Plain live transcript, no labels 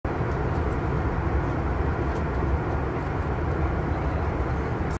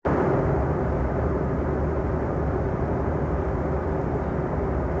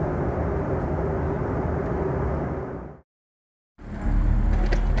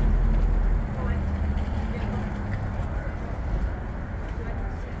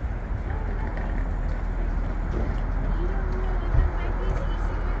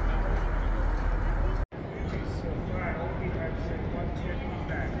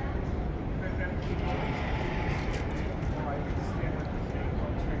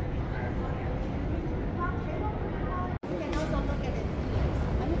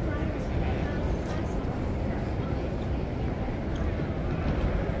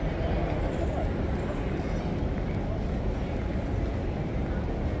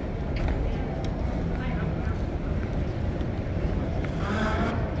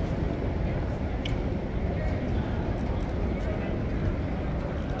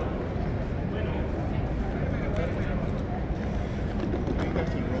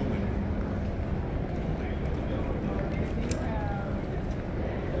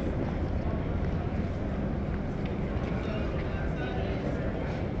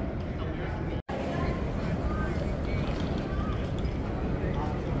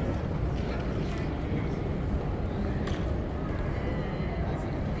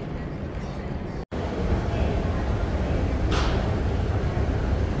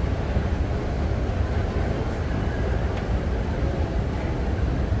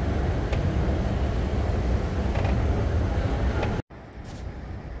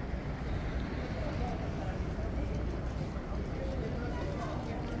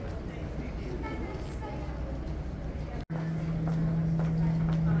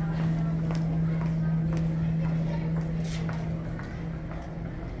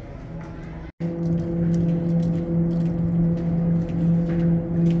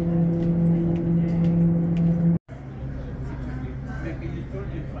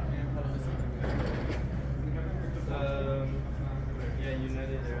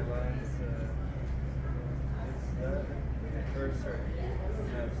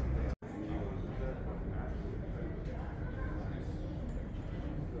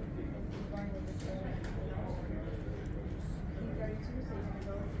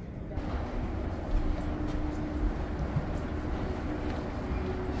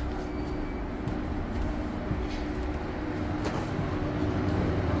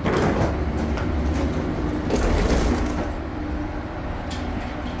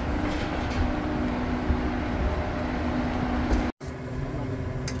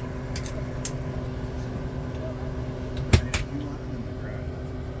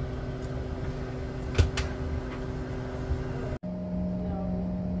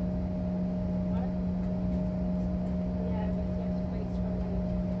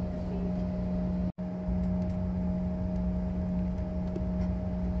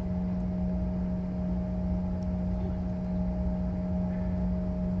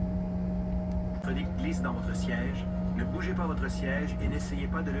électronique glisse dans votre siège, ne bougez pas votre siège et n'essayez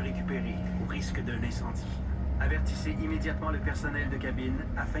pas de le récupérer, au risque d'un incendie. Avertissez immédiatement le personnel de cabine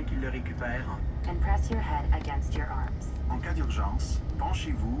afin qu'il le récupère. And press your head against your arms. En cas d'urgence,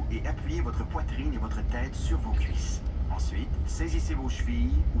 penchez-vous et appuyez votre poitrine et votre tête sur vos cuisses. Ensuite, saisissez vos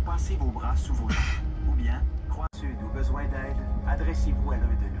chevilles ou passez vos bras sous vos jambes. Ou bien, croisez ou besoin d'aide, adressez-vous à l'un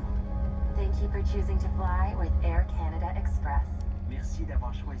de nous. Thank you for choosing to fly with Air Canada Express. Merci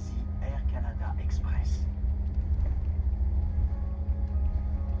d'avoir choisi Air Canada Express.